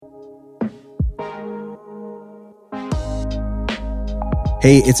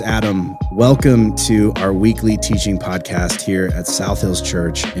Hey, it's Adam. Welcome to our weekly teaching podcast here at South Hills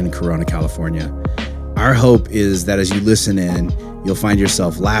Church in Corona, California. Our hope is that as you listen in, you'll find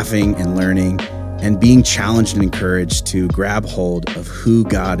yourself laughing and learning and being challenged and encouraged to grab hold of who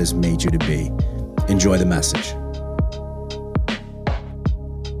God has made you to be. Enjoy the message.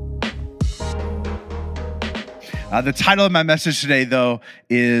 The title of my message today, though,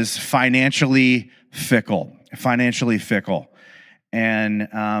 is Financially Fickle. Financially Fickle. And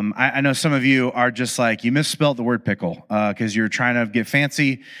I know some of you are just like, you misspelled the word pickle because you're trying to get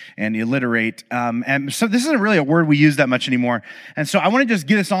fancy and alliterate. And so this isn't really a word we use that much anymore. And so I want to just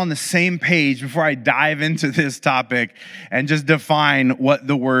get us all on the same page before I dive into this topic and just define what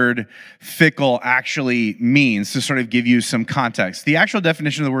the word fickle actually means to sort of give you some context. The actual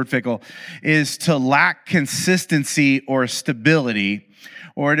definition of the word fickle is to lack consistency or stability,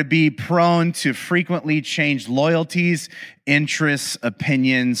 or to be prone to frequently change loyalties, interests,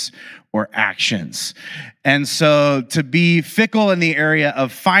 opinions, or actions. And so to be fickle in the area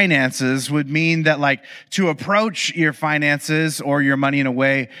of finances would mean that, like, to approach your finances or your money in a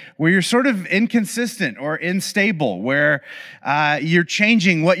way where you're sort of inconsistent or unstable, where you're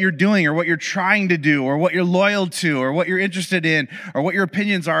changing what you're doing or what you're trying to do or what you're loyal to or what you're interested in or what your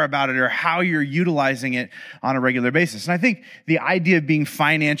opinions are about it or how you're utilizing it on a regular basis. And I think the idea of being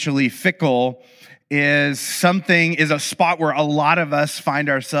financially fickle is a spot where a lot of us find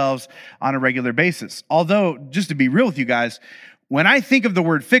ourselves on a regular basis. Although, just to be real with you guys, when I think of the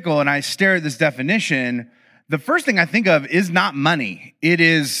word fickle and I stare at this definition, the first thing I think of is not money. It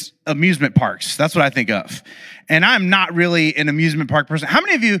is amusement parks. That's what I think of. And I'm not really an amusement park person. How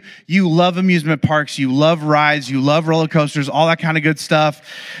many of you love amusement parks? You love rides, you love roller coasters, all that kind of good stuff.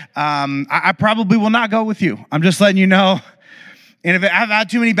 I probably will not go with you. I'm just letting you know. And if I've had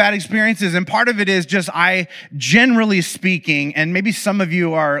too many bad experiences, and part of it is just generally speaking, and maybe some of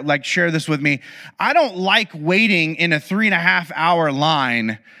you are like, share this with me, I don't like waiting in a 3.5-hour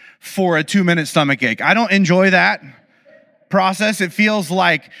line for a 2-minute stomach ache. I don't enjoy that process. It feels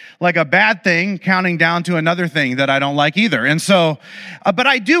like a bad thing counting down to another thing that I don't like either. And so, but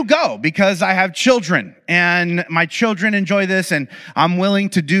I do go because I have children and my children enjoy this, and I'm willing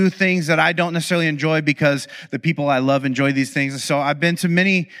to do things that I don't necessarily enjoy because the people I love enjoy these things. And so I've been to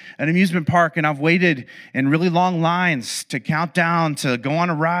an amusement park, and I've waited in really long lines to count down to go on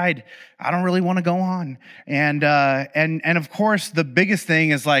a ride I don't really want to go on. And of course, the biggest thing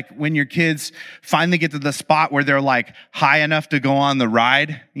is like when your kids finally get to the spot where they're like high enough to go on the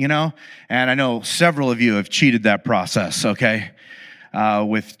ride, you know? And I know several of you have cheated that process, okay?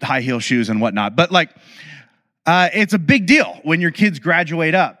 With high heel shoes and whatnot. But it's a big deal when your kids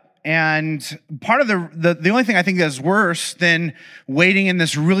graduate up. And part of the only thing I think that's worse than waiting in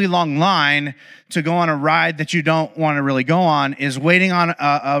this really long line to go on a ride that you don't want to really go on is waiting on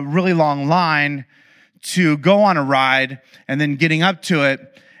a really long line to go on a ride and then getting up to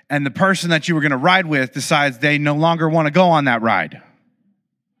it, and the person that you were going to ride with decides they no longer want to go on that ride.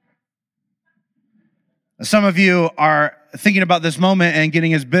 Some of you are thinking about this moment and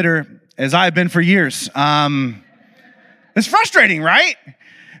getting as bitter as I've been for years. It's frustrating, right?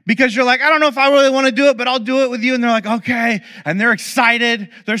 Because you're like, I don't know if I really want to do it, but I'll do it with you. And they're like, okay. And they're excited.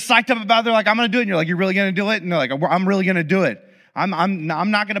 They're psyched up about it. They're like, I'm going to do it. And you're like, you're really going to do it? And they're like, I'm really going to do it. I'm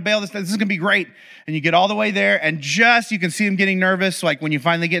not going to bail this. This is going to be great. And you get all the way there, and you can see them getting nervous. Like when you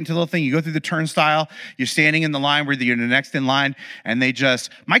finally get into the little thing, you go through the turnstile, you're standing in the line where you're the next in line, and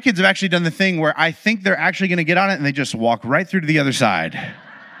my kids have actually done the thing where I think they're actually going to get on it, and they just walk right through to the other side.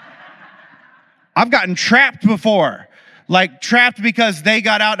 I've gotten trapped before. Like trapped because they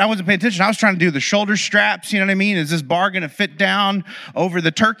got out and I wasn't paying attention. I was trying to do the shoulder straps, you know what I mean? Is this bar going to fit down over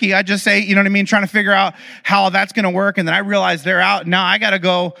the turkey I just ate? You know what I mean? Trying to figure out how that's going to work. And then I realized they're out. Now I got to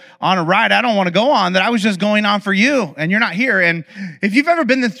go on a ride I don't want to go on that I was just going on for you, and you're not here. And if you've ever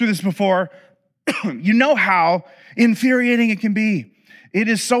been through this before, you know how infuriating it can be. It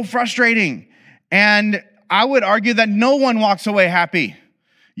is so frustrating. And I would argue that no one walks away happy.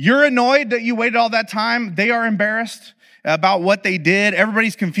 You're annoyed that you waited all that time. They are embarrassed about what they did.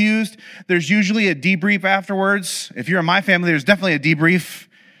 Everybody's confused. There's usually a debrief afterwards. If you're in my family, there's definitely a debrief.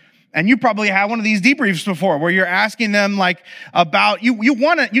 And you probably had one of these debriefs before where you're asking them like about, you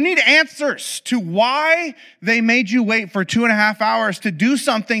need answers to why they made you wait for 2.5 hours to do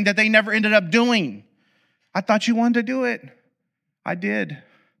something that they never ended up doing. I thought you wanted to do it. I did.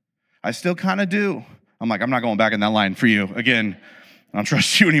 I still kind of do. I'm like, I'm not going back in that line for you again. I don't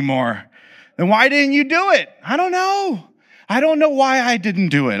trust you anymore. Then why didn't you do it? I don't know. I don't know why I didn't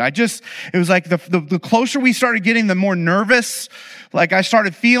do it. It was like the closer we started getting, the more nervous like I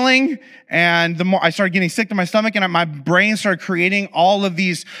started feeling, and the more I started getting sick to my stomach, and my brain started creating all of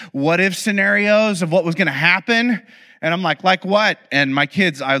these what if scenarios of what was going to happen. And I'm like what? And my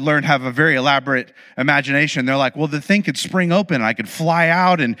kids, I learned, have a very elaborate imagination. They're like, well, the thing could spring open, and I could fly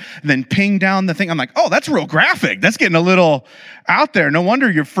out and then ping down the thing. I'm like, oh, that's real graphic. That's getting a little out there. No wonder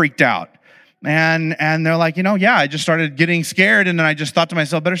you're freaked out. And they're like, yeah, I just started getting scared, and then I just thought to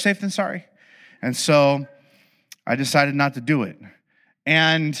myself, better safe than sorry. And so I decided not to do it.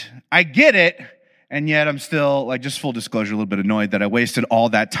 And I get it, and yet I'm still, like, just full disclosure, a little bit annoyed that I wasted all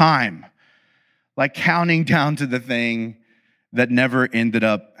that time, like counting down to the thing that never ended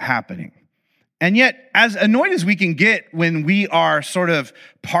up happening. And yet, as annoyed as we can get when we are sort of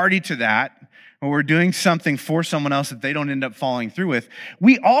party to that, or we're doing something for someone else that they don't end up following through with,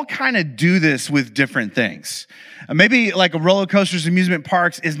 we all kind of do this with different things. Maybe like a roller coasters, amusement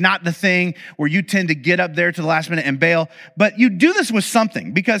parks is not the thing where you tend to get up there to the last minute and bail, but you do this with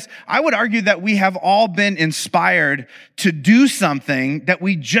something, because I would argue that we have all been inspired to do something that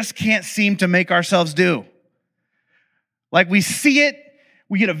we just can't seem to make ourselves do. Like we see it,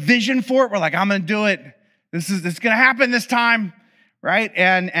 we get a vision for it, we're like, I'm gonna do it. It's gonna happen this time. Right?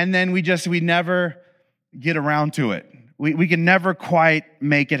 And then we never get around to it. We can never quite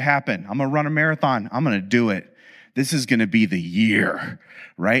make it happen. I'm going to run a marathon. I'm going to do it. This is going to be the year,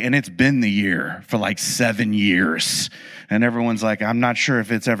 right? And it's been the year for like 7 years. And everyone's like, I'm not sure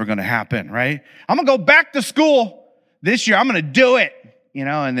if it's ever going to happen, right? I'm going to go back to school this year. I'm going to do it,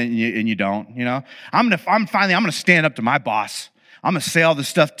 and then you don't, I'm going to stand up to my boss. I'm going to say all the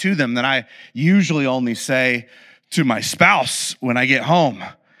stuff to them that I usually only say to my spouse when I get home.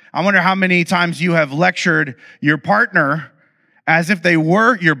 I wonder how many times you have lectured your partner as if they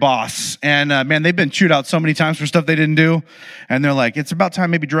were your boss. And man, they've been chewed out so many times for stuff they didn't do. And they're like, it's about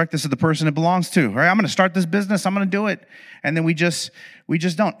time maybe direct this to the person it belongs to, right? I'm going to start this business. I'm going to do it. And then we just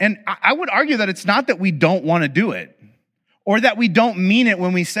don't. And I would argue that it's not that we don't want to do it or that we don't mean it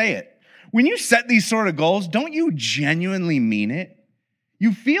when we say it. When you set these sort of goals, don't you genuinely mean it?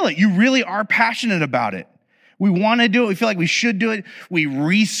 You feel it. You really are passionate about it. We want to do it. We feel like we should do it. We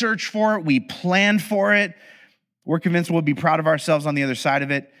research for it. We plan for it. We're convinced we'll be proud of ourselves on the other side of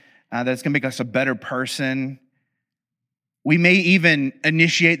it, that it's going to make us a better person. We may even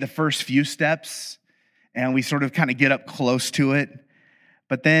initiate the first few steps, and we sort of kind of get up close to it.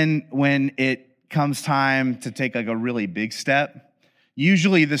 But then when it comes time to take like a really big step,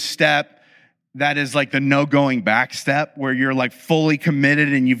 usually the step that is like the no going back step where you're like fully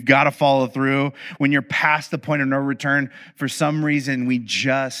committed and you've got to follow through. When you're past the point of no return, for some reason, we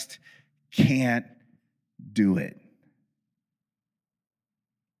just can't do it.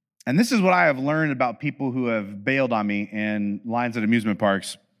 And this is what I have learned about people who have bailed on me in lines at amusement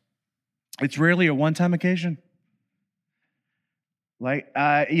parks. It's rarely a one-time occasion. Like,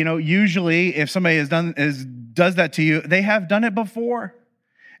 usually if somebody does that to you, they have done it before.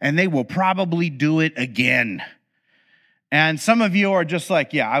 And they will probably do it again. And some of you are just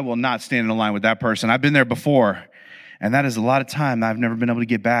like, yeah, I will not stand in a line with that person. I've been there before. And that is a lot of time I've never been able to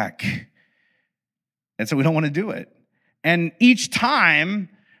get back. And so we don't want to do it. And each time,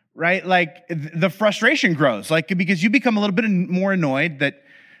 right, like the frustration grows. Like, because you become a little bit more annoyed that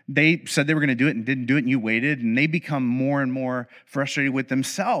they said they were going to do it and didn't do it and you waited. And they become more and more frustrated with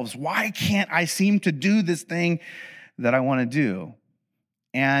themselves. Why can't I seem to do this thing that I want to do?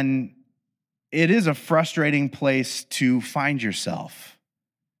 And it is a frustrating place to find yourself,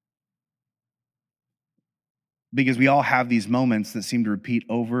 because we all have these moments that seem to repeat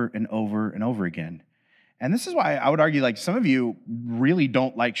over and over and over again. And this is why I would argue, like, some of you really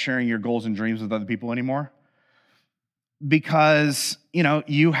don't like sharing your goals and dreams with other people anymore, because,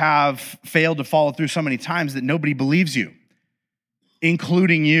 you have failed to follow through so many times that nobody believes you,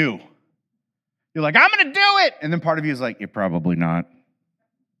 including you. You're like, I'm going to do it. And then part of you is like, you're probably not.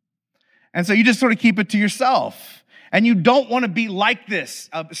 And so you just sort of keep it to yourself. And you don't want to be like this,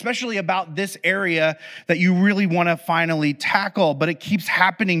 especially about this area that you really want to finally tackle, but it keeps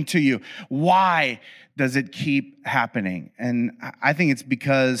happening to you. Why does it keep happening? And I think it's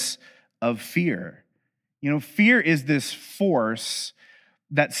because of fear. Fear is this force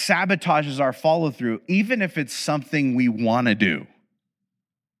that sabotages our follow through, even if it's something we want to do.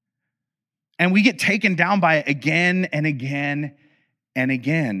 And we get taken down by it again and again and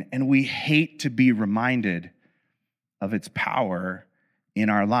again, and we hate to be reminded of its power in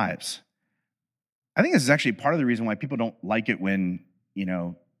our lives. I think this is actually part of the reason why people don't like it when,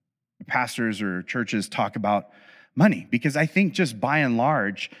 pastors or churches talk about money, because I think just by and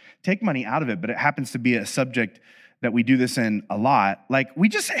large, take money out of it, but it happens to be a subject that we do this in a lot. Like, we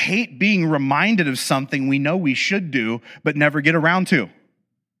just hate being reminded of something we know we should do, but never get around to.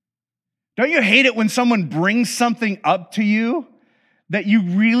 Don't you hate it when someone brings something up to you that you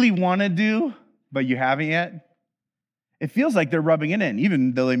really want to do, but you haven't yet? It feels like they're rubbing it in,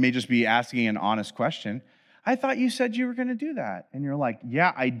 even though they may just be asking an honest question. I thought you said you were going to do that. And you're like,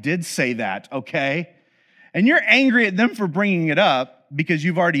 yeah, I did say that, okay? And you're angry at them for bringing it up because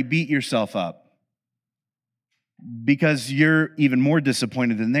you've already beat yourself up. Because you're even more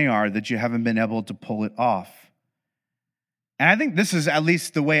disappointed than they are that you haven't been able to pull it off. And I think this is at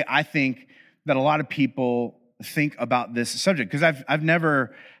least the way I think that a lot of people think about this subject. Because I've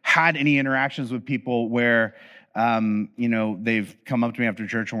never had any interactions with people where, they've come up to me after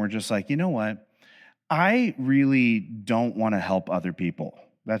church and we're just like, you know what? I really don't want to help other people.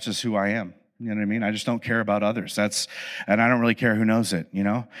 That's just who I am. You know what I mean? I just don't care about others. And I don't really care who knows it, you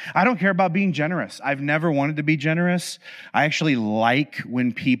know? I don't care about being generous. I've never wanted to be generous. I actually like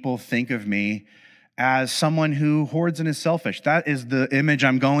when people think of me as someone who hoards and is selfish. That is the image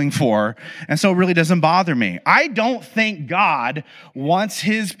I'm going for. And so it really doesn't bother me. I don't think God wants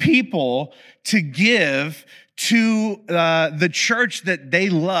his people to give to the church that they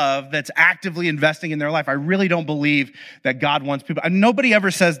love that's actively investing in their life. I really don't believe that God wants people. And nobody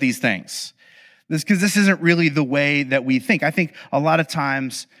ever says these things. Because this isn't really the way that we think. I think a lot of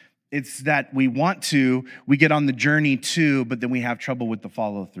times it's that we get on the journey to, but then we have trouble with the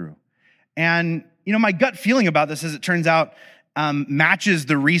follow through. And, my gut feeling about this, as it turns out, matches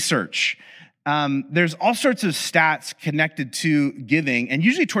the research. There's all sorts of stats connected to giving, and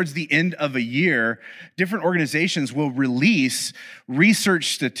usually towards the end of a year, different organizations will release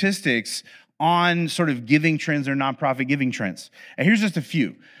research statistics on sort of giving trends or nonprofit giving trends. And here's just a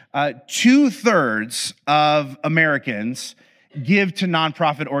few. 2/3 of Americans give to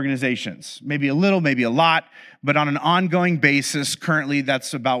nonprofit organizations. Maybe a little, maybe a lot, but on an ongoing basis, currently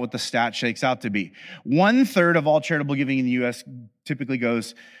that's about what the stat shakes out to be. 1/3 of all charitable giving in the U.S. typically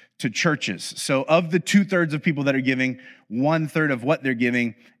goes to churches. So of the 2/3 of people that are giving, 1/3 of what they're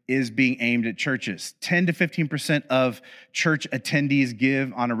giving is being aimed at churches. 10 to 15% of church attendees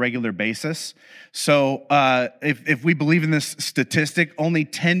give on a regular basis. So if we believe in this statistic, only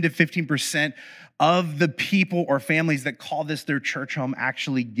 10 to 15% of the people or families that call this their church home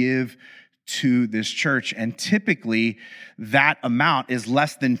actually give to this church. And typically that amount is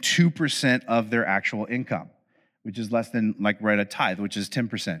less than 2% of their actual income, which is less than a tithe, which is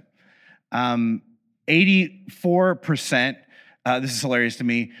 10%. 84%, this is hilarious to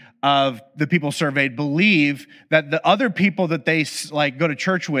me, of the people surveyed believe that the other people that they go to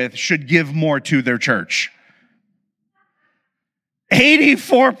church with should give more to their church.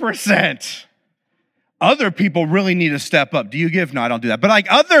 84%. Other people really need to step up. Do you give? No, I don't do that. But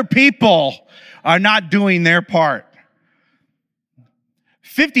other people are not doing their part.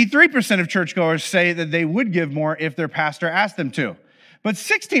 53% of churchgoers say that they would give more if their pastor asked them to. But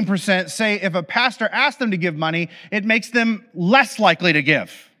 16% say if a pastor asks them to give money, it makes them less likely to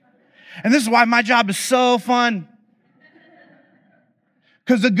give. And this is why my job is so fun.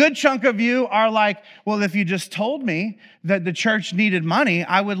 Because a good chunk of you are like, well, if you just told me that the church needed money,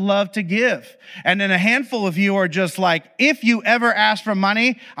 I would love to give. And then a handful of you are just like, if you ever ask for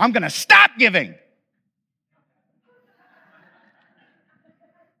money, I'm going to stop giving.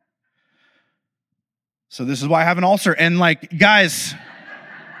 So this is why I have an ulcer. And guys,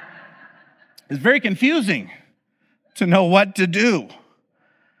 it's very confusing to know what to do.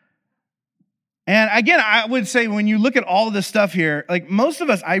 And again, I would say when you look at all of this stuff here, most of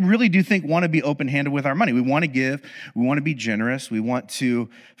us, I really do think want to be open-handed with our money. We want to give. We want to be generous. We want to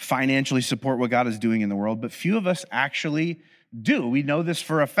financially support what God is doing in the world. But few of us actually do. We know this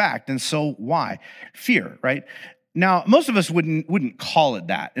for a fact. And so why? Fear, right? Now, most of us wouldn't call it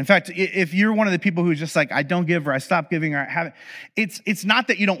that. In fact, if you're one of the people who's just I don't give or I stop giving or I haven't, it's not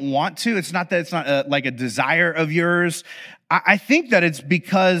that you don't want to. It's not that it's not a desire of yours. I think that it's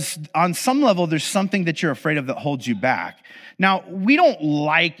because on some level, there's something that you're afraid of that holds you back. Now, we don't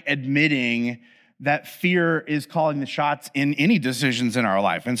like admitting that fear is calling the shots in any decisions in our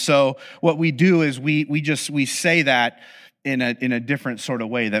life. And so what we do is we say that in a different sort of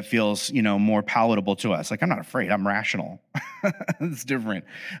way that feels, more palatable to us. I'm not afraid, I'm rational. It's different.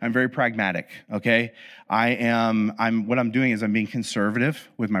 I'm very pragmatic, okay? What I'm doing is I'm being conservative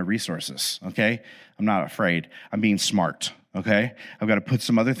with my resources, okay? I'm not afraid. I'm being smart, okay? I've got to put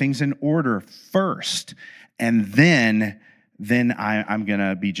some other things in order first, and then I'm going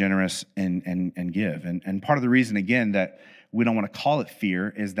to be generous and give. And part of the reason, again, that we don't want to call it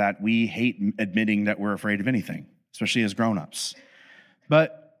fear is that we hate admitting that we're afraid of anything, especially as grown-ups.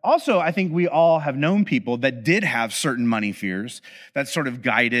 But also, I think we all have known people that did have certain money fears that sort of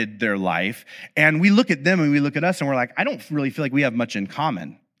guided their life. And we look at them and we look at us and we're like, I don't really feel like we have much in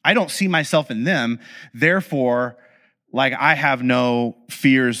common. I don't see myself in them. Therefore, like I have no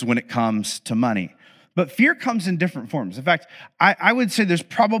fears when it comes to money. But fear comes in different forms. In fact, I would say there's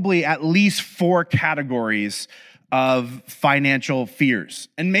probably at least 4 categories of financial fears.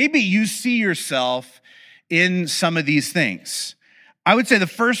 And maybe you see yourself in some of these things. I would say the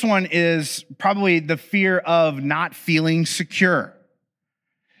first one is probably the fear of not feeling secure.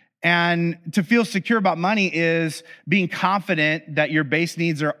 And to feel secure about money is being confident that your base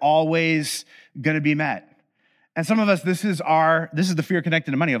needs are always going to be met. And some of us, this is the fear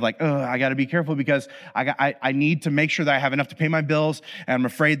connected to money of like, oh, I got to be careful because I need to make sure that I have enough to pay my bills. And I'm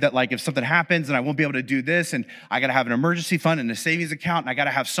afraid that like if something happens and I won't be able to do this, and I got to have an emergency fund and a savings account, and I got to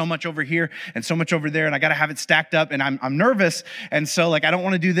have so much over here and so much over there, and I got to have it stacked up, and I'm nervous. And so like, I don't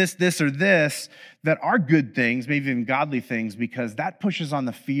want to do this, or this, that are good things, maybe even godly things, because that pushes on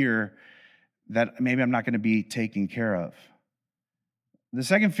the fear that maybe I'm not going to be taken care of. The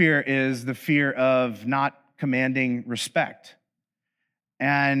second fear is the fear of not commanding respect.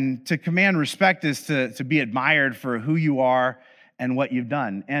 And to command respect is to be admired for who you are and what you've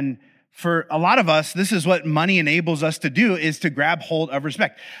done. And for a lot of us, this is what money enables us to do, is to grab hold of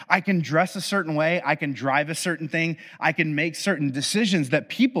respect. I can dress a certain way. I can drive a certain thing. I can make certain decisions that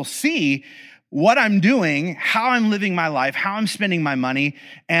people see what I'm doing, how I'm living my life, how I'm spending my money,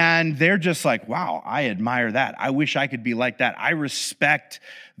 and they're just like, wow, I admire that. I wish I could be like that. I respect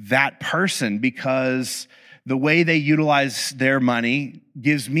that person because the way they utilize their money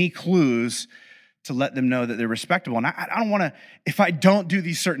gives me clues to let them know that they're respectable. And I don't want to, if I don't do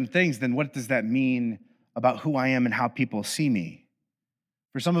these certain things, then what does that mean about who I am and how people see me?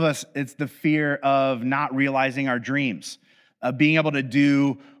 For some of us, it's the fear of not realizing our dreams, of being able to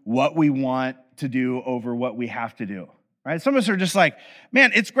do what we want to do over what we have to do, right? Some of us are just like,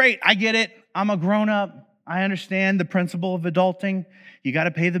 man, it's great. I get it. I'm a grown-up. I understand the principle of adulting. You got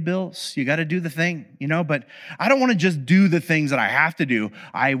to pay the bills. You got to do the thing, but I don't want to just do the things that I have to do.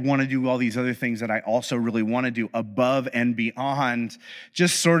 I want to do all these other things that I also really want to do above and beyond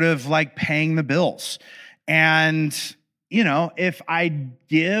just sort of like paying the bills. And if I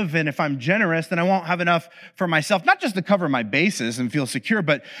give and if I'm generous, then I won't have enough for myself, not just to cover my bases and feel secure,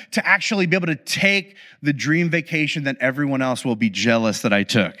 but to actually be able to take the dream vacation that everyone else will be jealous that I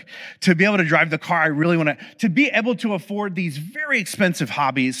took, to be able to drive the car I really want to be able to afford these very expensive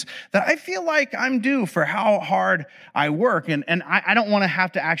hobbies that I feel like I'm due for how hard I work. And I don't want to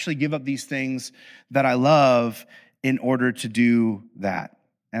have to actually give up these things that I love in order to do that.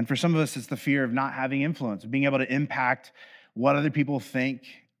 And for some of us, it's the fear of not having influence, of being able to impact what other people think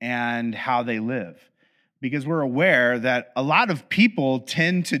and how they live. Because we're aware that a lot of people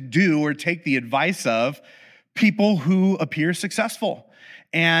tend to do or take the advice of people who appear successful.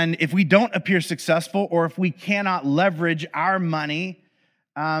 And if we don't appear successful, or if we cannot leverage our money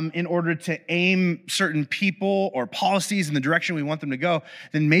in order to aim certain people or policies in the direction we want them to go,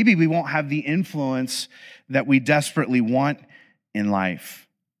 then maybe we won't have the influence that we desperately want in life.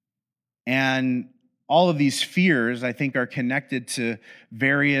 And all of these fears, I think, are connected to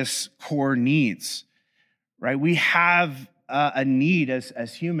various core needs, right? We have a need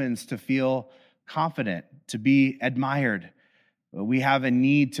as humans to feel confident, to be admired. We have a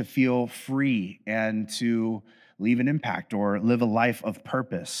need to feel free and to leave an impact or live a life of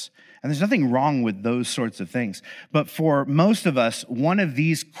purpose. And there's nothing wrong with those sorts of things. But for most of us, one of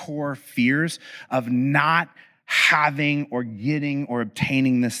these core fears of not having or getting or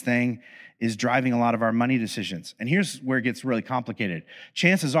obtaining this thing is driving a lot of our money decisions. And here's where it gets really complicated.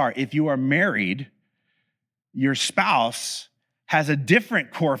 Chances are, if you are married, your spouse has a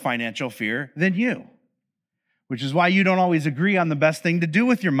different core financial fear than you, which is why you don't always agree on the best thing to do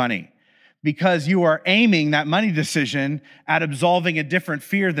with your money, because you are aiming that money decision at absolving a different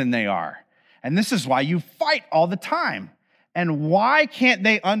fear than they are. And this is why you fight all the time. And why can't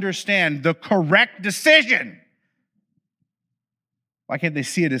they understand the correct decision? Why can't they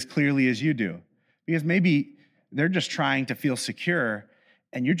see it as clearly as you do? Because maybe they're just trying to feel secure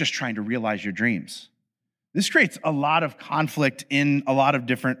and you're just trying to realize your dreams. This creates a lot of conflict in a lot of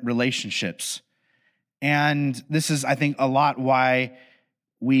different relationships. And this is, I think, a lot why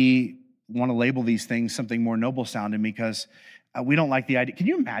we want to label these things something more noble sounding, because we don't like the idea. Can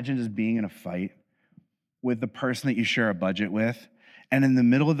you imagine just being in a fight with the person that you share a budget with? And in the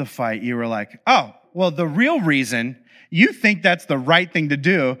middle of the fight, you were like, oh, well, the real reason you think that's the right thing to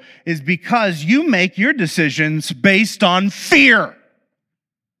do is because you make your decisions based on fear.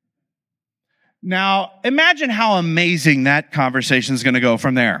 Now, imagine how amazing that conversation is going to go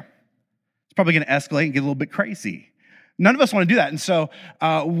from there. It's probably going to escalate and get a little bit crazy. None of us want to do that. And so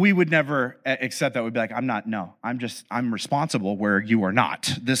we would never accept that. We'd be like, I'm responsible where you are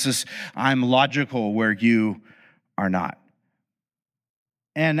not. I'm logical where you are not.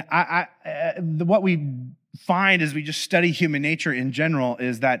 And what we find as we just study human nature in general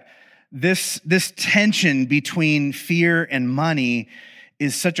is that this tension between fear and money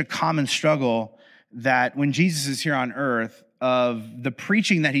is such a common struggle that when Jesus is here on earth, of the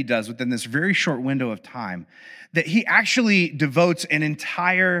preaching that he does within this very short window of time, that he actually devotes an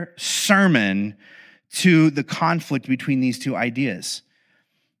entire sermon to the conflict between these two ideas.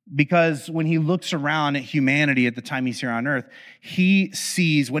 Because when he looks around at humanity at the time he's here on earth,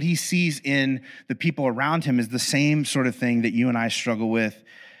 what he sees in the people around him is the same sort of thing that you and I struggle with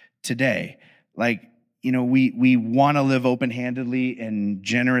today. Like, we want to live open-handedly and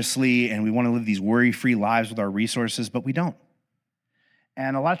generously, and we want to live these worry-free lives with our resources, but we don't.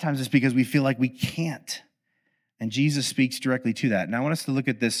 And a lot of times it's because we feel like we can't. And Jesus speaks directly to that. And I want us to look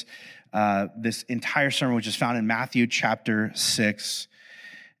at this entire sermon, which is found in Matthew chapter 6.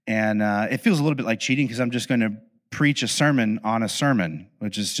 And it feels a little bit like cheating because I'm just going to preach a sermon on a sermon,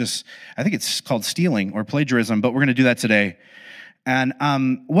 which is just, I think it's called stealing or plagiarism, but we're going to do that today. And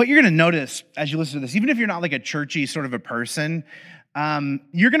what you're going to notice as you listen to this, even if you're not like a churchy sort of a person,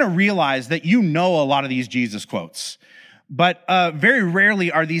 you're going to realize that you know a lot of these Jesus quotes. But very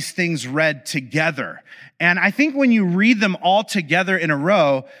rarely are these things read together. And I think when you read them all together in a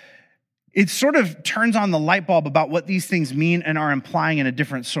row, it sort of turns on the light bulb about what these things mean and are implying in a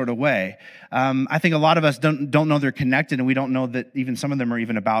different sort of way. I think a lot of us don't know they're connected, and we don't know that even some of them are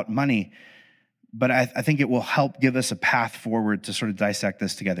even about money. But I think it will help give us a path forward to sort of dissect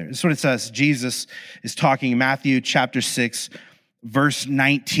this together. This is what it says. Jesus is talking in Matthew chapter 6, verse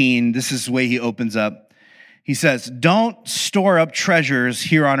 19. This is the way he opens up. He says, "Don't store up treasures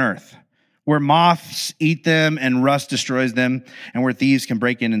here on earth, where moths eat them and rust destroys them, and where thieves can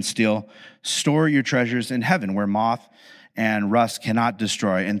break in and steal. Store your treasures in heaven, where moth and rust cannot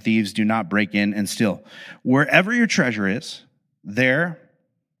destroy, and thieves do not break in and steal. Wherever your treasure is, there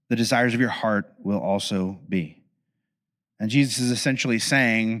the desires of your heart will also be." And Jesus is essentially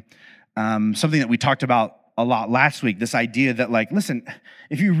saying something that we talked about a lot last week, this idea that, like, listen,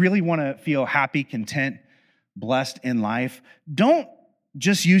 if you really want to feel happy, content, blessed in life, don't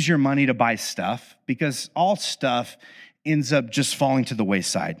just use your money to buy stuff, because all stuff ends up just falling to the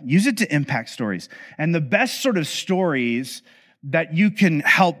wayside. Use it to impact stories. And the best sort of stories that you can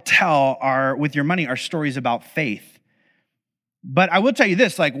help tell with your money are stories about faith. But I will tell you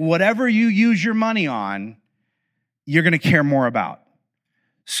this, like, whatever you use your money on, you're going to care more about.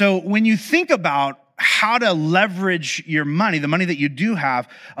 So when you think about how to leverage your money, the money that you do have,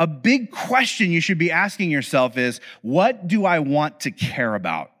 a big question you should be asking yourself is, what do I want to care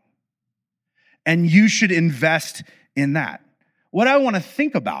about? And you should invest in that. What do I want to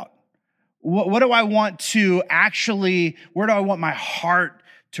think about? What do I want to actually, where do I want my heart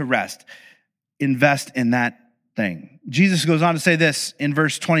to rest? Invest in that thing. Jesus goes on to say this in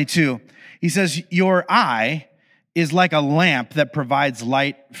verse 22. He says, "Your eye is like a lamp that provides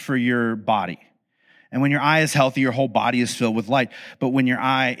light for your body. And when your eye is healthy, your whole body is filled with light. But when your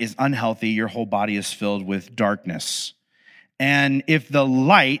eye is unhealthy, your whole body is filled with darkness. And if the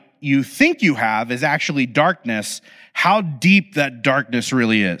light you think you have is actually darkness, how deep that darkness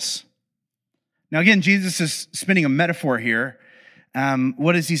really is." Now, again, Jesus is spinning a metaphor here.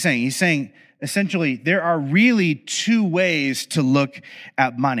 What is he saying? He's saying, essentially, there are really two ways to look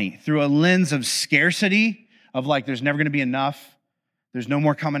at money. Through a lens of scarcity, of like, there's never going to be enough. There's no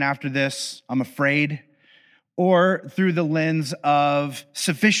more coming after this, I'm afraid. Or through the lens of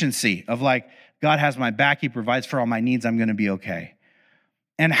sufficiency, of like, God has my back, he provides for all my needs, I'm going to be okay.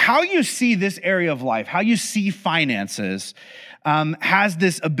 And how you see this area of life, how you see finances, has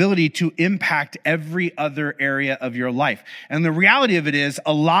this ability to impact every other area of your life. And the reality of it is,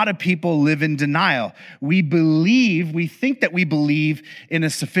 a lot of people live in denial. We think that we believe in a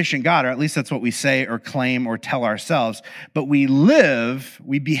sufficient God, or at least that's what we say or claim or tell ourselves, but we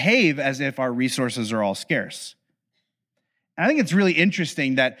behave as if our resources are all scarce. And I think it's really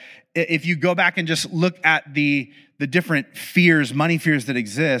interesting that if you go back and just look at the different fears, money fears that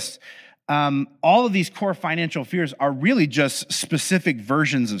exist, all of these core financial fears are really just specific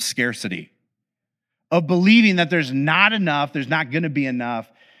versions of scarcity, of believing that there's not enough, there's not going to be enough,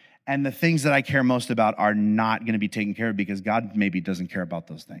 and the things that I care most about are not going to be taken care of because God maybe doesn't care about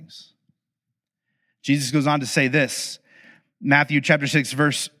those things. Jesus goes on to say this, Matthew chapter 6,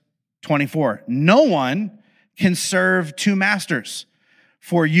 verse 24, "No one can serve two masters,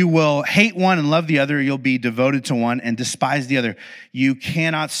 For you will hate one and love the other. You'll be devoted to one and despise the other. You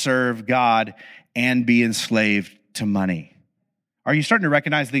cannot serve God and be enslaved to money. Are you starting to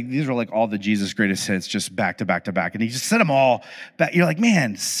recognize these are like all the Jesus greatest hits, just back to back to back? And he just said them all back. You're like,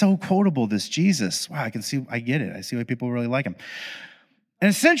 man, so quotable, this Jesus. Wow, I get it. I see why people really like him. And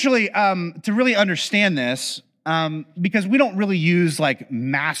essentially, to really understand this, because we don't really use like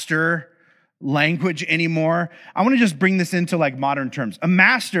master language anymore, I want to just bring this into like modern terms. A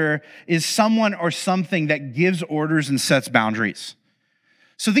master is someone or something that gives orders and sets boundaries.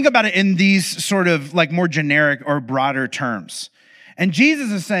 So think about it in these sort of like more generic or broader terms. And Jesus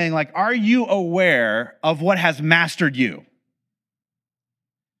is saying, like, are you aware of what has mastered you?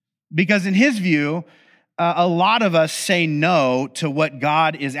 Because in his view, a lot of us say no to what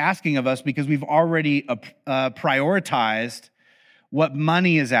God is asking of us because we've already prioritized what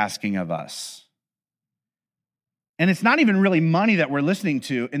money is asking of us. And it's not even really money that we're listening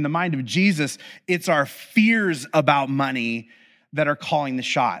to. In the mind of Jesus, it's our fears about money that are calling the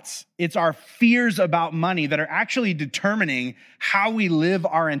shots. It's our fears about money that are actually determining how we live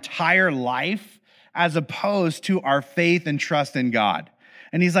our entire life as opposed to our faith and trust in God.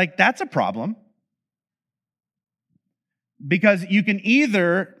 And he's like, that's a problem. Because you can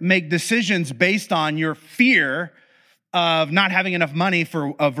either make decisions based on your fear of not having enough money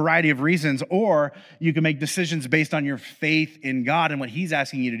for a variety of reasons, or you can make decisions based on your faith in God and what he's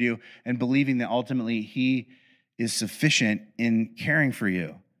asking you to do and believing that ultimately he is sufficient in caring for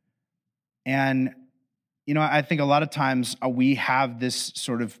you. And, you know, I think a lot of times we have this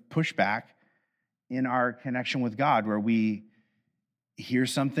sort of pushback in our connection with God where we hear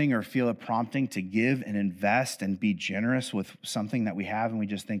something or feel a prompting to give and invest and be generous with something that we have, and we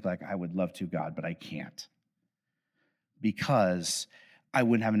just think like, I would love to, God, but I can't. Because I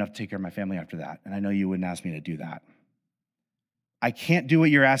wouldn't have enough to take care of my family after that. And I know you wouldn't ask me to do that. I can't do what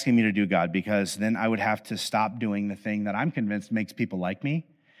you're asking me to do, God, because then I would have to stop doing the thing that I'm convinced makes people like me.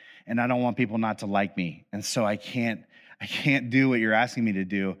 And I don't want people not to like me. And so I can't do what you're asking me to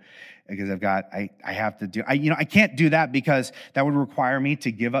do because I can't do that because that would require me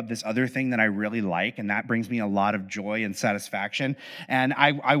to give up this other thing that I really like. And that brings me a lot of joy and satisfaction. And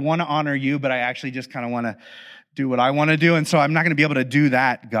I want to honor you, but I actually just kind of want to do what I want to do. And so I'm not going to be able to do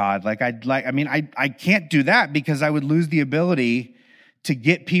that, God. I can't do that because I would lose the ability to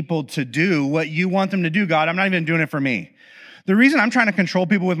get people to do what you want them to do, God. I'm not even doing it for me. The reason I'm trying to control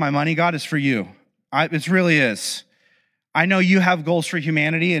people with my money, God, is for you. It really is. I know you have goals for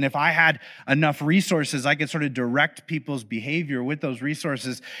humanity, and if I had enough resources, I could sort of direct people's behavior with those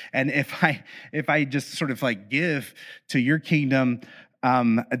resources. And if I just sort of like give to your kingdom,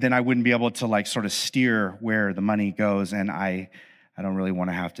 then I wouldn't be able to like sort of steer where the money goes, and I don't really want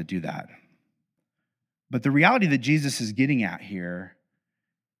to have to do that. But the reality that Jesus is getting at here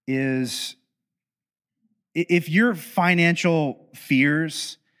is if your financial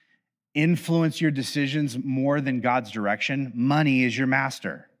fears influence your decisions more than God's direction, money is your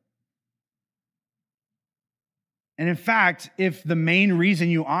master. And in fact, if the main reason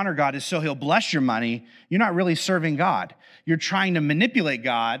you honor God is so he'll bless your money, you're not really serving God. You're trying to manipulate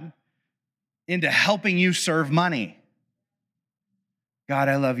God into helping you serve money. God,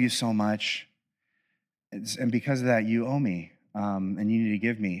 I love you so much. And because of that, you owe me, and you need to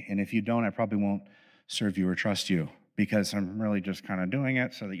give me. And if you don't, I probably won't serve you or trust you because I'm really just kind of doing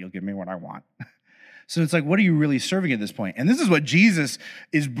it so that you'll give me what I want. So it's like, what are you really serving at this point? And this is what Jesus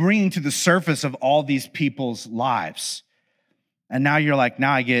is bringing to the surface of all these people's lives. And now you're like,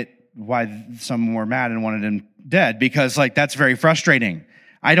 now I get why some were mad and wanted him dead, because like that's very frustrating.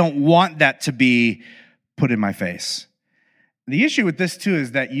 I don't want that to be put in my face. The issue with this too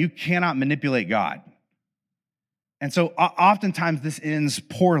is that you cannot manipulate God. And so oftentimes this ends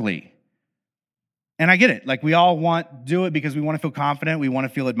poorly. And I get it. Like we all do it because we want to feel confident. We want to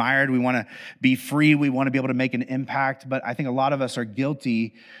feel admired. We want to be free. We want to be able to make an impact. But I think a lot of us are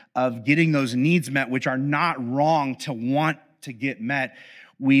guilty of getting those needs met, which are not wrong to want to get met.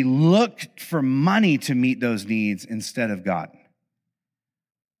 We look for money to meet those needs instead of God.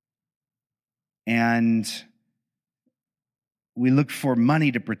 And we look for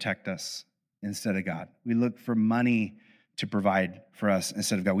money to protect us instead of God. We look for money to provide for us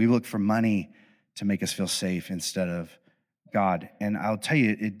instead of God. We look for money to make us feel safe instead of God. And I'll tell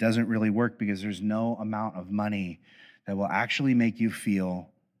you, it doesn't really work because there's no amount of money that will actually make you feel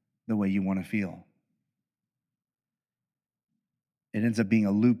the way you want to feel. It ends up being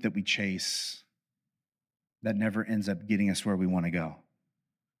a loop that we chase that never ends up getting us where we want to go.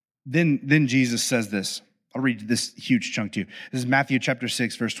 Then Jesus says this. I'll read this huge chunk to you. This is Matthew chapter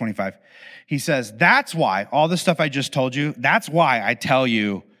 6, verse 25. He says, that's why, all the stuff I just told you, that's why I tell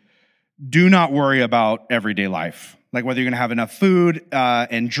you, do not worry about everyday life. Like whether you're going to have enough food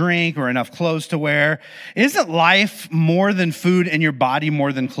and drink or enough clothes to wear. Isn't life more than food and your body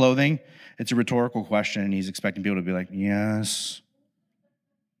more than clothing? It's a rhetorical question, and he's expecting people to be like, yes.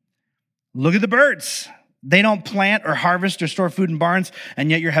 Look at the birds. They don't plant or harvest or store food in barns,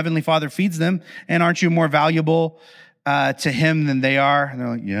 and yet your heavenly Father feeds them. And aren't you more valuable to him than they are? And they're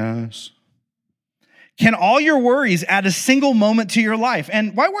like, yes. Can all your worries add a single moment to your life?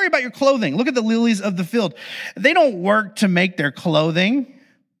 And why worry about your clothing? Look at the lilies of the field. They don't work to make their clothing.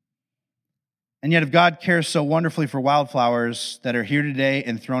 And yet if God cares so wonderfully for wildflowers that are here today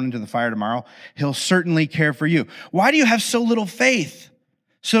and thrown into the fire tomorrow, he'll certainly care for you. Why do you have so little faith?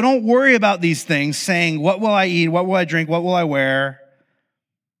 So don't worry about these things, saying, what will I eat? What will I drink? What will I wear?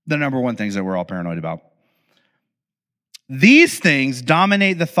 The number one things that we're all paranoid about. These things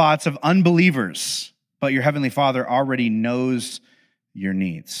dominate the thoughts of unbelievers, but your heavenly Father already knows your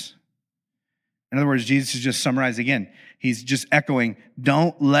needs. In other words, Jesus is just summarizing again. He's just echoing,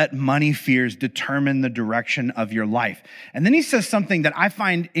 don't let money fears determine the direction of your life. And then he says something that I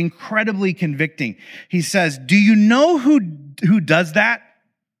find incredibly convicting. He says, do you know who does that?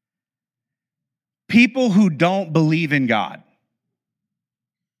 People who don't believe in God.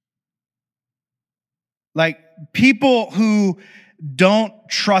 Like people who don't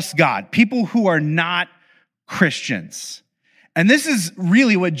trust God, people who are not Christians. And this is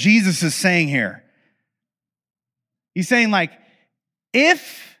really what Jesus is saying here. He's saying, like,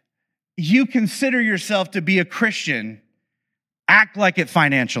 if you consider yourself to be a Christian, act like it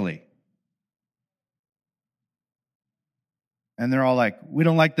financially. And they're all like, we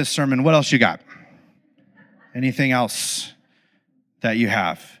don't like this sermon. What else you got? Anything else that you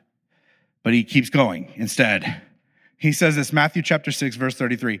have? But he keeps going instead. He says this, Matthew chapter 6, verse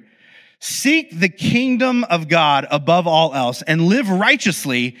 33. Seek the kingdom of God above all else and live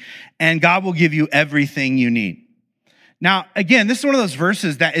righteously, and God will give you everything you need. Now, again, this is one of those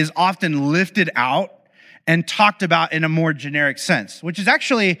verses that is often lifted out and talked about in a more generic sense, which is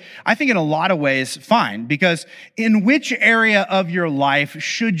actually, I think in a lot of ways, fine, because in which area of your life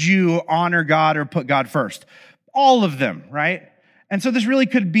should you honor God or put God first? All of them, right? And so this really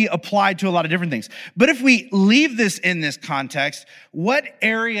could be applied to a lot of different things. But if we leave this in this context, what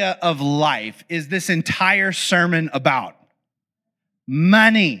area of life is this entire sermon about?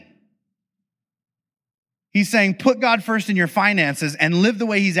 Money. He's saying, put God first in your finances and live the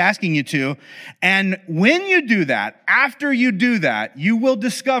way he's asking you to. And when you do that, after you do that, you will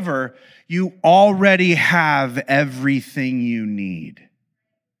discover you already have everything you need.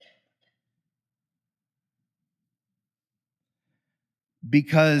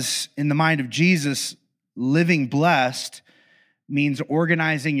 Because in the mind of Jesus, living blessed means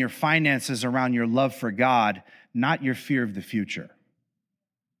organizing your finances around your love for God, not your fear of the future.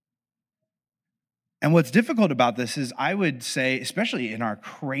 And what's difficult about this is, I would say, especially in our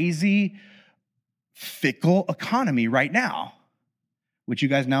crazy, fickle economy right now, which you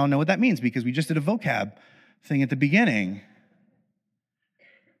guys now know what that means because we just did a vocab thing at the beginning.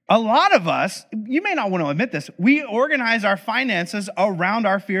 A lot of us, you may not want to admit this, we organize our finances around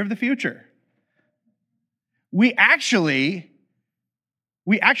our fear of the future. We actually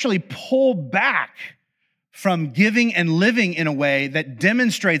pull back from giving and living in a way that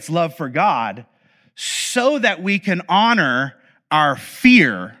demonstrates love for God so that we can honor our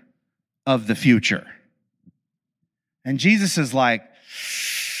fear of the future. And Jesus is like,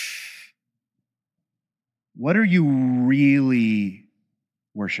 what are you really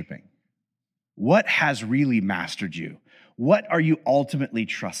worshiping? What has really mastered you? What are you ultimately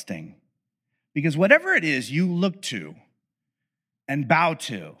trusting? Because whatever it is you look to and bow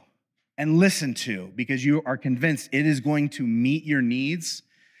to and listen to because you are convinced it is going to meet your needs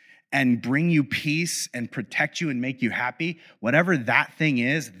and bring you peace and protect you and make you happy, whatever that thing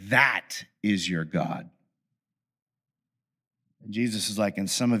is, that is your God. And Jesus is like, and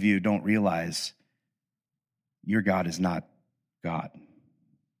some of you don't realize your God is not God.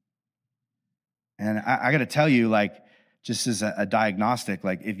 And I got to tell you, like, just as a diagnostic,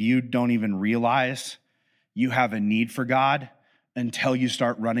 like, if you don't even realize you have a need for God until you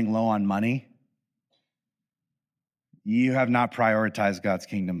start running low on money, you have not prioritized God's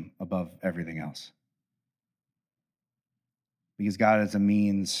kingdom above everything else. Because God is a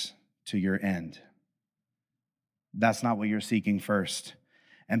means to your end. That's not what you're seeking first.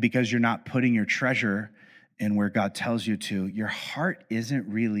 And because you're not putting your treasure in where God tells you to, your heart isn't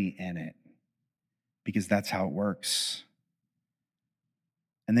really in it. Because that's how it works.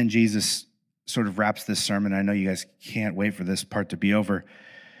 And then Jesus sort of wraps this sermon. I know you guys can't wait for this part to be over.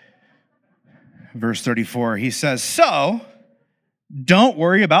 Verse 34, he says, so don't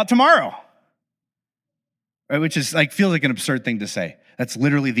worry about tomorrow. Right, which is like, feels like an absurd thing to say. That's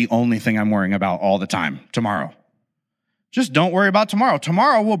literally the only thing I'm worrying about all the time, tomorrow. Just don't worry about tomorrow.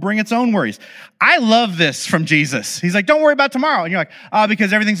 Tomorrow will bring its own worries. I love this from Jesus. He's like, don't worry about tomorrow. And you're like,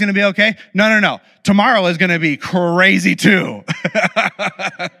 because everything's going to be okay? No. Tomorrow is going to be crazy too.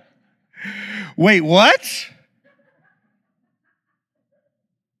 Wait, what?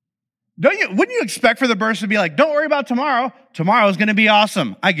 Wouldn't you expect for the verse to be like, don't worry about tomorrow. Tomorrow is going to be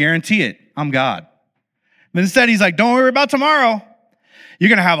awesome. I guarantee it. I'm God. But instead, he's like, don't worry about tomorrow. You're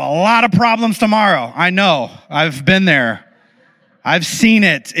going to have a lot of problems tomorrow. I know. I've been there. I've seen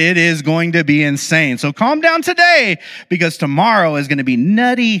it. It is going to be insane. So calm down today because tomorrow is going to be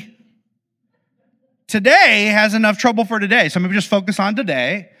nutty. Today has enough trouble for today. So maybe just focus on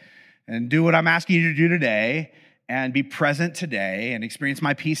today and do what I'm asking you to do today and be present today and experience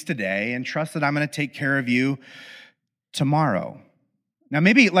my peace today and trust that I'm going to take care of you tomorrow. Now,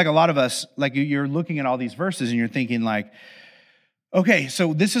 maybe like a lot of us, like you're looking at all these verses and you're thinking like, okay,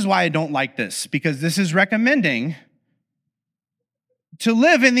 so this is why I don't like this, because this is recommending to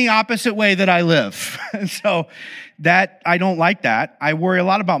live in the opposite way that I live. And so that I don't like that. I worry a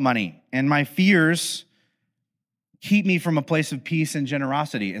lot about money, and my fears keep me from a place of peace and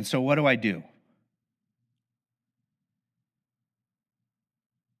generosity. And so what do?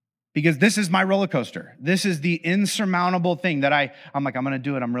 Because this is my roller coaster. This is the insurmountable thing that I'm like, I'm going to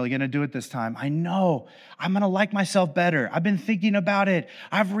do it. I'm really going to do it this time. I know I'm going to like myself better. I've been thinking about it.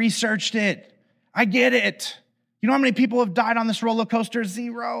 I've researched it. I get it. You know how many people have died on this roller coaster?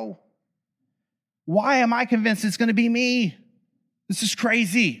 0. Why am I convinced it's going to be me? This is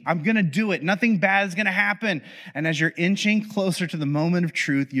crazy. I'm going to do it. Nothing bad is going to happen. And as you're inching closer to the moment of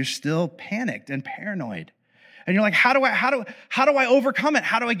truth, you're still panicked and paranoid. And you're like, how do I overcome it?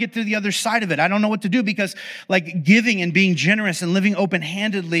 How do I get to the other side of it? I don't know what to do, because like giving and being generous and living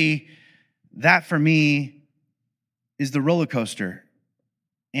open-handedly, that for me is the roller coaster.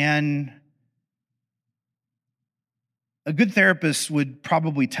 And a good therapist would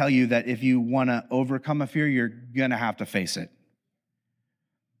probably tell you that if you want to overcome a fear, you're going to have to face it.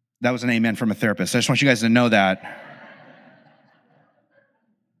 That was an amen from a therapist. I just want you guys to know that.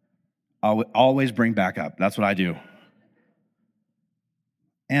 I'll always bring back up. That's what I do.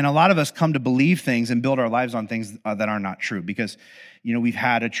 And a lot of us come to believe things and build our lives on things that are not true because, we've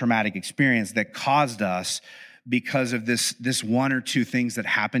had a traumatic experience that caused us, because of this one or two things that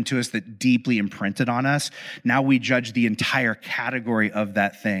happened to us that deeply imprinted on us. Now we judge the entire category of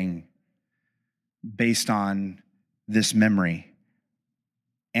that thing based on this memory.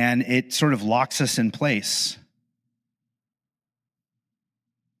 And it sort of locks us in place.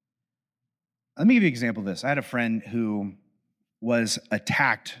 Let me give you an example of this. I had a friend who was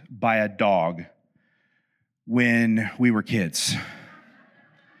attacked by a dog when we were kids.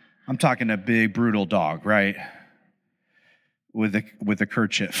 I'm talking a big, brutal dog, right? With a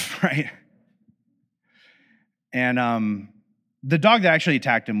kerchief, right? And the dog that actually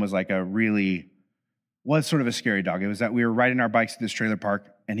attacked him was was sort of a scary dog. It was that we were riding our bikes to this trailer park,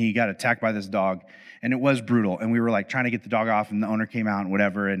 and he got attacked by this dog, and it was brutal. And we were like trying to get the dog off, and the owner came out and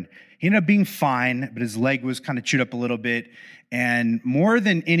whatever, and he ended up being fine, but his leg was kind of chewed up a little bit. And more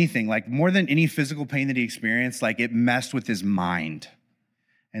than anything, more than any physical pain that he experienced, it messed with his mind.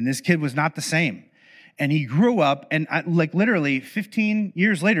 And this kid was not the same. And he grew up, and literally 15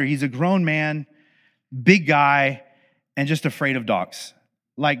 years later, he's a grown man, big guy, and just afraid of dogs.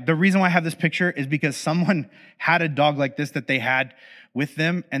 The reason why I have this picture is because someone had a dog like this that they had with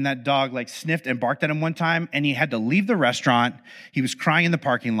them, and that dog sniffed and barked at him one time, and he had to leave the restaurant. He was crying in the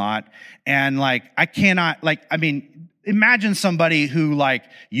parking lot, and I cannot, imagine somebody who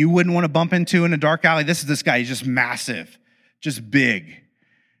you wouldn't want to bump into in a dark alley. This is this guy. He's just massive, just big.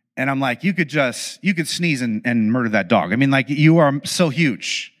 And I'm like, you could sneeze and murder that dog. You are so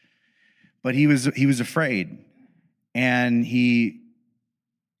huge. But he was afraid. And it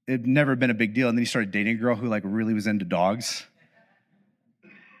had never been a big deal. And then he started dating a girl who really was into dogs.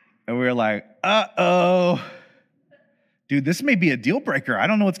 And we were like, uh-oh. Dude, this may be a deal breaker. I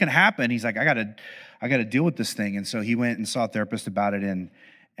don't know what's going to happen. He's like, I got to deal with this thing. And so he went and saw a therapist about it.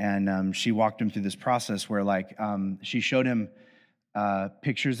 And she walked him through this process where she showed him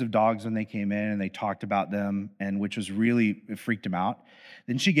pictures of dogs when they came in, and they talked about them, and which was it freaked him out.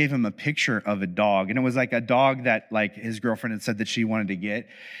 Then she gave him a picture of a dog, and it was a dog that his girlfriend had said that she wanted to get,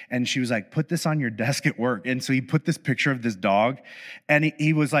 and she was like, put this on your desk at work. And so he put this picture of this dog, and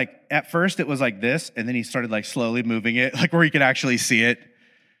he was at first it was like this, and then he started slowly moving it, where he could actually see it.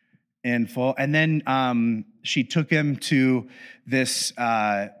 in full. And then she took him to this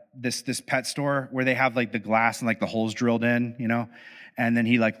this pet store where they have like the glass and like the holes drilled in, you know. And then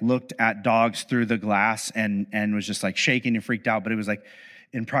he like looked at dogs through the glass and was just like shaking and freaked out. But it was like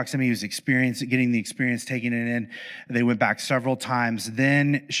in proximity, he was getting the experience, taking it in. They went back several times.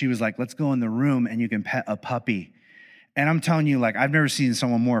 Then she was like, let's go in the room and you can pet a puppy. And I'm telling you, like, I've never seen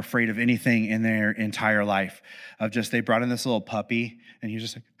someone more afraid of anything in their entire life. Of just, they brought in this little puppy and he was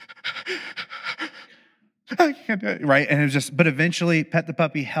just like, I can't do it, right? And it was just, but eventually pet the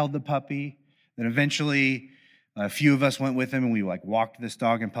puppy, held the puppy. Then eventually a few of us went with him and we like walked this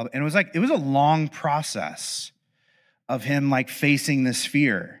dog in public. And it was a long process of him like facing this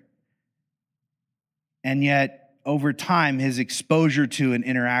fear. And yet over time, his exposure to an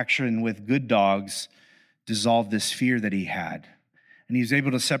interaction with good dogs dissolved this fear that he had. And he was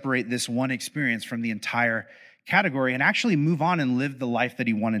able to separate this one experience from the entire category and actually move on and live the life that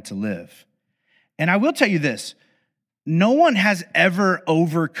he wanted to live. And I will tell you this, no one has ever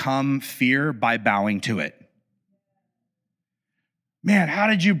overcome fear by bowing to it. Man, how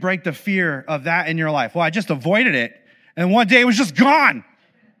did you break the fear of that in your life? Well, I just avoided it, and one day it was just gone.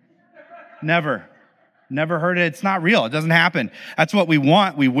 Never heard it. It's not real. It doesn't happen. That's what we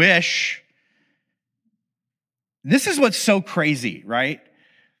want. We wish. This is what's so crazy, right?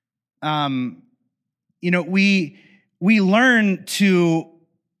 We learn to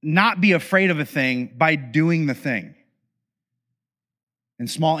not be afraid of a thing by doing the thing in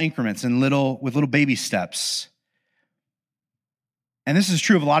small increments and with little baby steps. And this is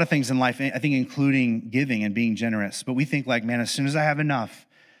true of a lot of things in life, I think, including giving and being generous. But we think like, man, as soon as I have enough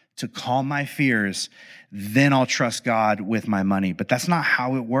to calm my fears, then I'll trust God with my money. But that's not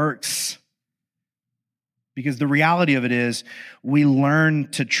how it works. Because the reality of it is we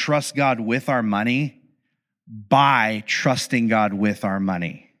learn to trust God with our money by trusting God with our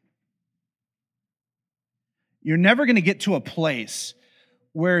money. You're never going to get to a place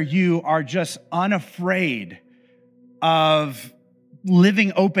where you are just unafraid of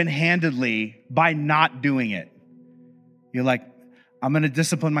living open-handedly by not doing it. You're like, I'm going to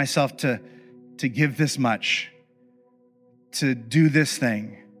discipline myself to give this much, to do this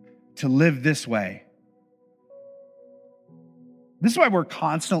thing, to live this way. This is why we're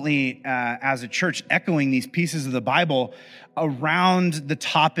constantly, as a church, echoing these pieces of the Bible around the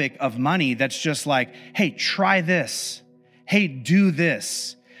topic of money. That's just like, hey, try this. Hey, do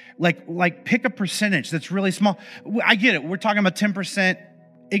this. Like pick a percentage that's really small. I get it. We're talking about 10%.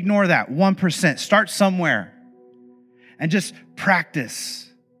 Ignore that. 1%. Start somewhere and just practice.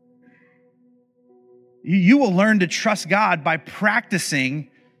 You will learn to trust God by practicing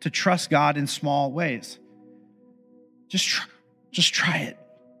to trust God in small ways. Just try it.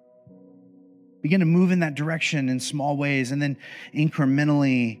 Begin to move in that direction in small ways and then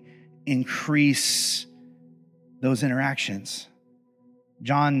incrementally increase those interactions.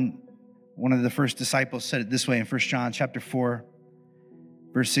 John, one of the first disciples, said it this way in 1 John chapter 4,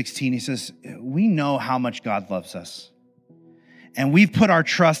 verse 16. He says, we know how much God loves us, and we've put our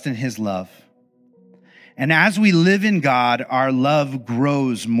trust in his love. And as we live in God, our love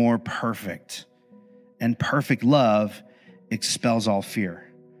grows more perfect, and perfect love expels all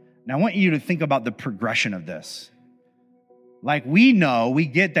fear. Now, I want you to think about the progression of this. Like we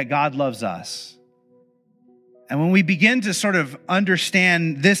get that God loves us. And when we begin to sort of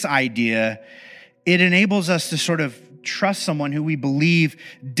understand this idea, it enables us to sort of trust someone who we believe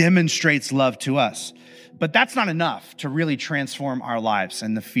demonstrates love to us. But that's not enough to really transform our lives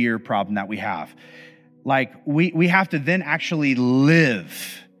and the fear problem that we have. Like we have to then actually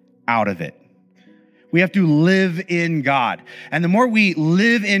live out of it. We have to live in God. And the more we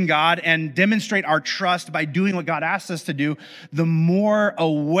live in God and demonstrate our trust by doing what God asks us to do, the more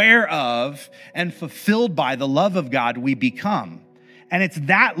aware of and fulfilled by the love of God we become. And it's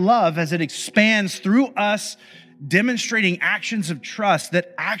that love as it expands through us demonstrating actions of trust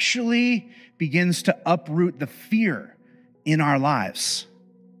that actually begins to uproot the fear in our lives.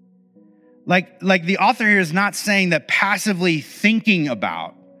 Like the author here is not saying that passively thinking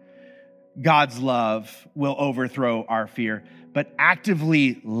about God's love will overthrow our fear, but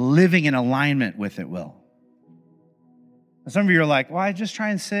actively living in alignment with it will. Some of you are like, well, I just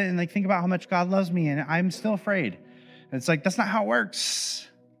try and sit and like think about how much God loves me and I'm still afraid. It's like, that's not how it works.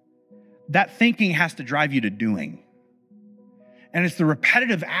 That thinking has to drive you to doing. And it's the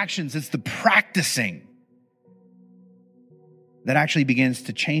repetitive actions, it's the practicing that actually begins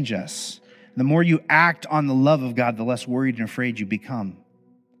to change us. The more you act on the love of God, the less worried and afraid you become.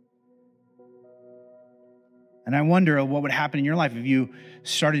 And I wonder what would happen in your life if you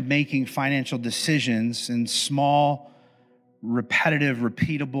started making financial decisions in small, repetitive,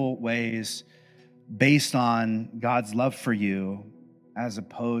 repeatable ways based on God's love for you as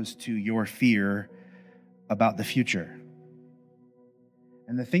opposed to your fear about the future.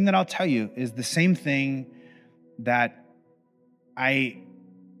 And the thing that I'll tell you is the same thing that I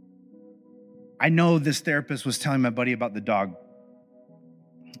know this therapist was telling my buddy about the dog.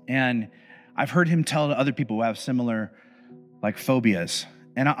 And I've heard him tell to other people who have similar phobias.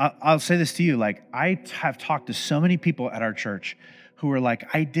 And I'll say this to you, I have talked to so many people at our church who are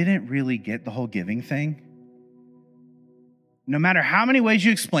like, I didn't really get the whole giving thing. No matter how many ways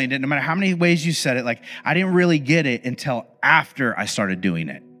you explained it, no matter how many ways you said it, I didn't really get it until after I started doing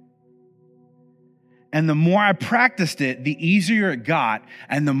it. And the more I practiced it, the easier it got,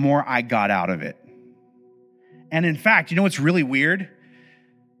 and the more I got out of it. And in fact, you know what's really weird?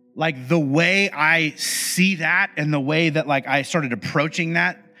 The way I see that and the way that I started approaching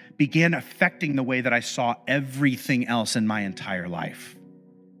that began affecting the way that I saw everything else in my entire life.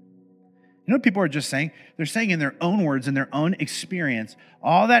 You know what people are just saying? They're saying in their own words, in their own experience,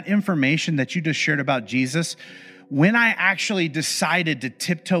 all that information that you just shared about Jesus, when I actually decided to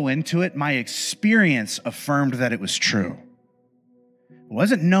tiptoe into it, my experience affirmed that it was true. It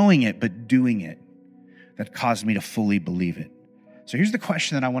wasn't knowing it, but doing it that caused me to fully believe it. So here's the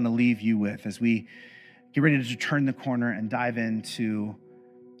question that I want to leave you with as we get ready to turn the corner and dive into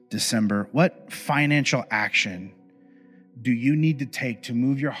December. What financial action do you need to take to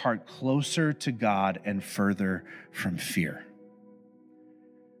move your heart closer to God and further from fear?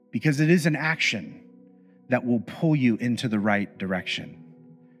 Because it is an action that will pull you into the right direction.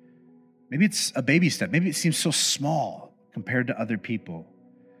 Maybe it's a baby step. Maybe it seems so small compared to other people.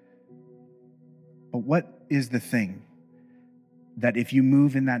 But what is the thing that if you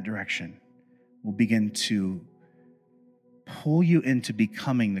move in that direction will begin to pull you into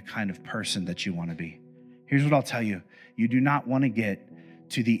becoming the kind of person that you want to be? Here's what I'll tell you. You do not want to get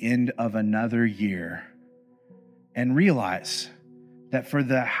to the end of another year and realize that for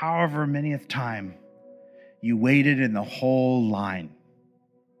the however manyth time you waited in the whole line.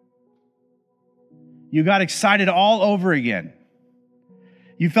 You got excited all over again.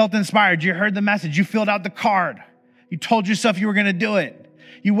 You felt inspired. You heard the message. You filled out the card. You told yourself you were going to do it.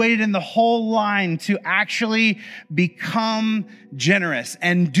 You waited in the whole line to actually become generous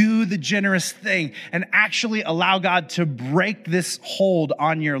and do the generous thing and actually allow God to break this hold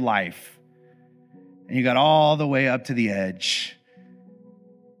on your life. And you got all the way up to the edge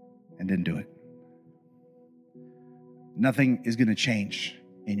and didn't do it. Nothing is going to change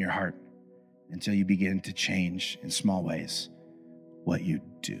in your heart until you begin to change in small ways what you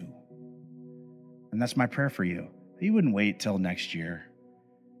do. And that's my prayer for you. You wouldn't wait till next year.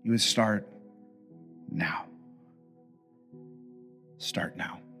 You would start now. Start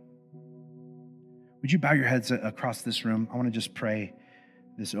now. Would you bow your heads across this room? I want to just pray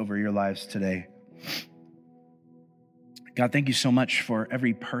this over your lives today. God, thank you so much for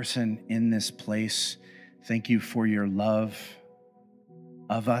every person in this place. Thank you for your love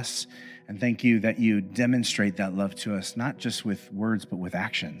of us. And thank you that you demonstrate that love to us, not just with words, but with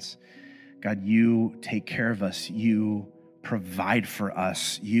actions. God, you take care of us. You provide for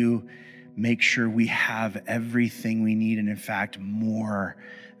us. You make sure we have everything we need, and in fact, more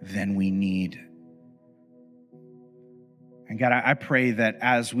than we need. And God, I pray that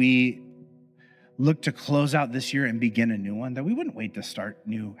as we look to close out this year and begin a new one, that we wouldn't wait to start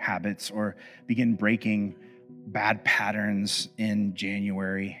new habits or begin breaking bad patterns in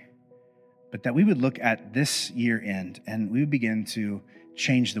January, but that we would look at this year end and we would begin to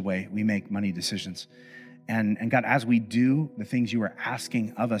change the way we make money decisions. And God, as we do the things you are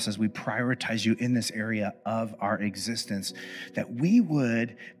asking of us, as we prioritize you in this area of our existence, that we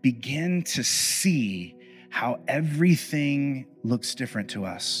would begin to see how everything looks different to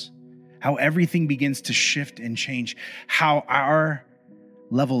us, how everything begins to shift and change, how our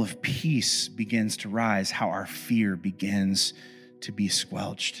level of peace begins to rise, how our fear begins to be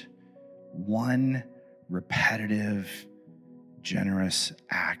squelched. One repetitive, generous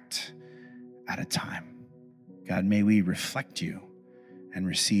act at a time. God, may we reflect you and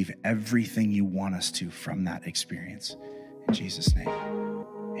receive everything you want us to from that experience. In Jesus' name,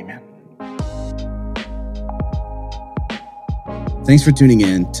 amen. Thanks for tuning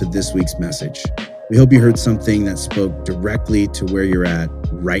in to this week's message. We hope you heard something that spoke directly to where you're at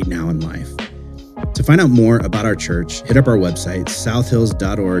right now in life. To find out more about our church, hit up our website,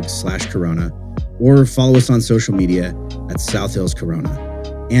 southhills.org/Corona, or follow us on social media at South Hills Corona.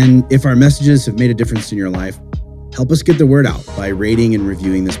 And if our messages have made a difference in your life, Help us get the word out by rating and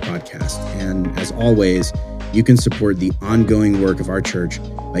reviewing this podcast. And as always, you can support the ongoing work of our church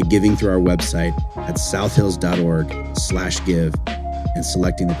by giving through our website at southhills.org/give and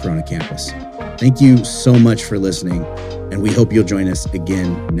selecting the Corona campus. Thank you so much for listening, and we hope you'll join us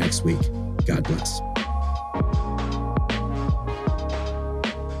again next week. God bless.